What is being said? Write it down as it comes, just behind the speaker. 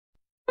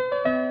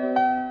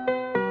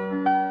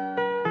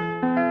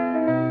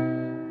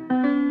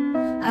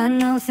I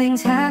know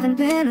things haven't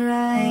been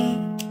right.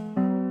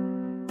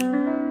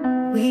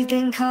 We've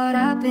been caught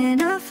up in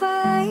a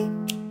fight.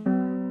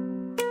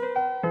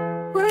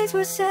 Words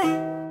were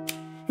said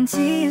and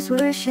tears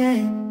were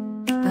shed,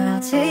 but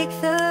I'll take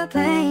the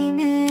blame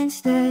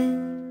instead.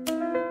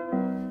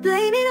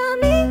 Blame it on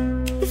me.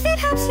 If it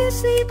helps you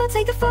sleep, I'll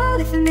take the fall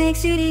if it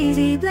makes it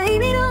easy.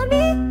 Blame it on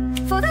me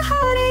for the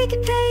heartache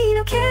and pain.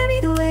 I'll carry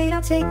the weight,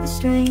 I'll take the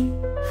strain.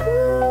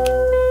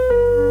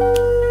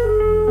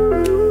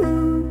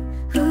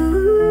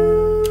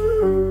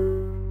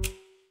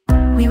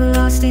 We were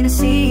lost in a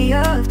sea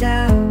of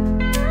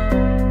doubt,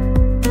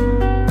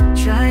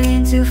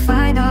 trying to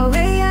find our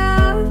way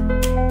out.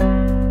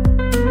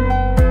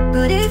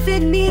 But if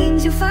it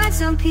means you find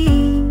some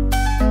peace,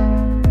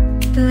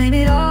 blame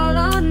it all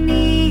on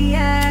me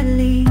at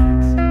least.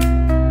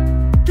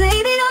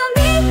 Blame it on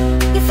me.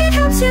 If it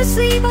helps you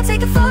sleep, I'll take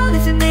the fall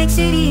if it makes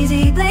it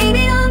easy. Blame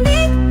it on me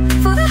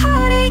for the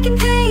heartache and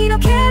pain. I'll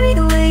carry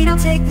the weight, I'll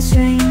take the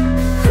strain.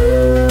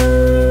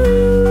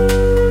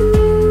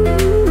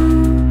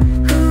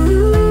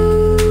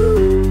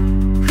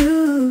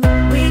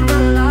 We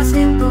were lost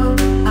in both.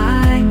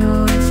 I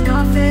know it's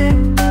not fair,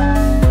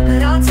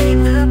 but I'll take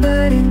the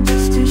burden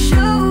just to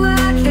show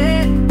I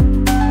care.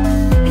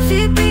 If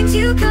it brings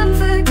you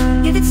comfort,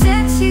 if it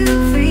sets you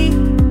free,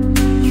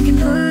 you can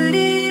put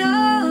it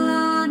all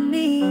on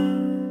me.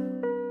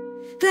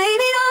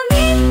 Blame it on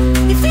me.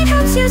 If it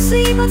helps you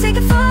sleep, I'll take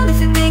the fall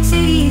if it makes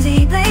it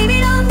easy. Blame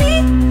it on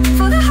me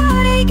for the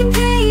heartache and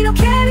pain. I'll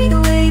carry the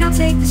weight, I'll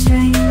take the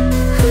strain.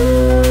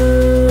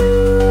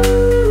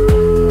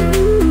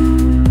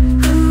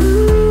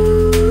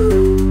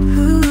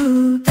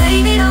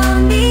 Blame it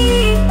on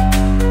me.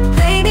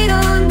 Blame it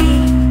on me.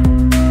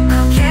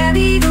 I'll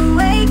carry the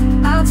weight,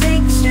 I'll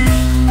take the strain.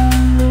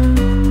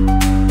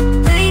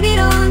 Blame it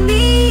on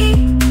me.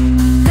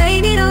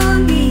 Blame it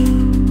on me.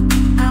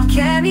 I'll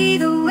carry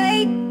the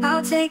weight,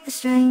 I'll take the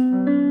strain.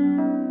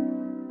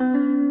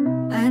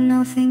 I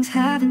know things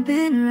haven't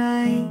been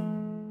right.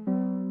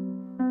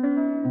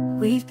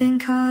 We've been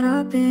caught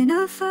up in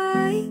a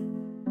fight.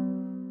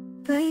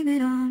 Blame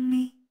it on me.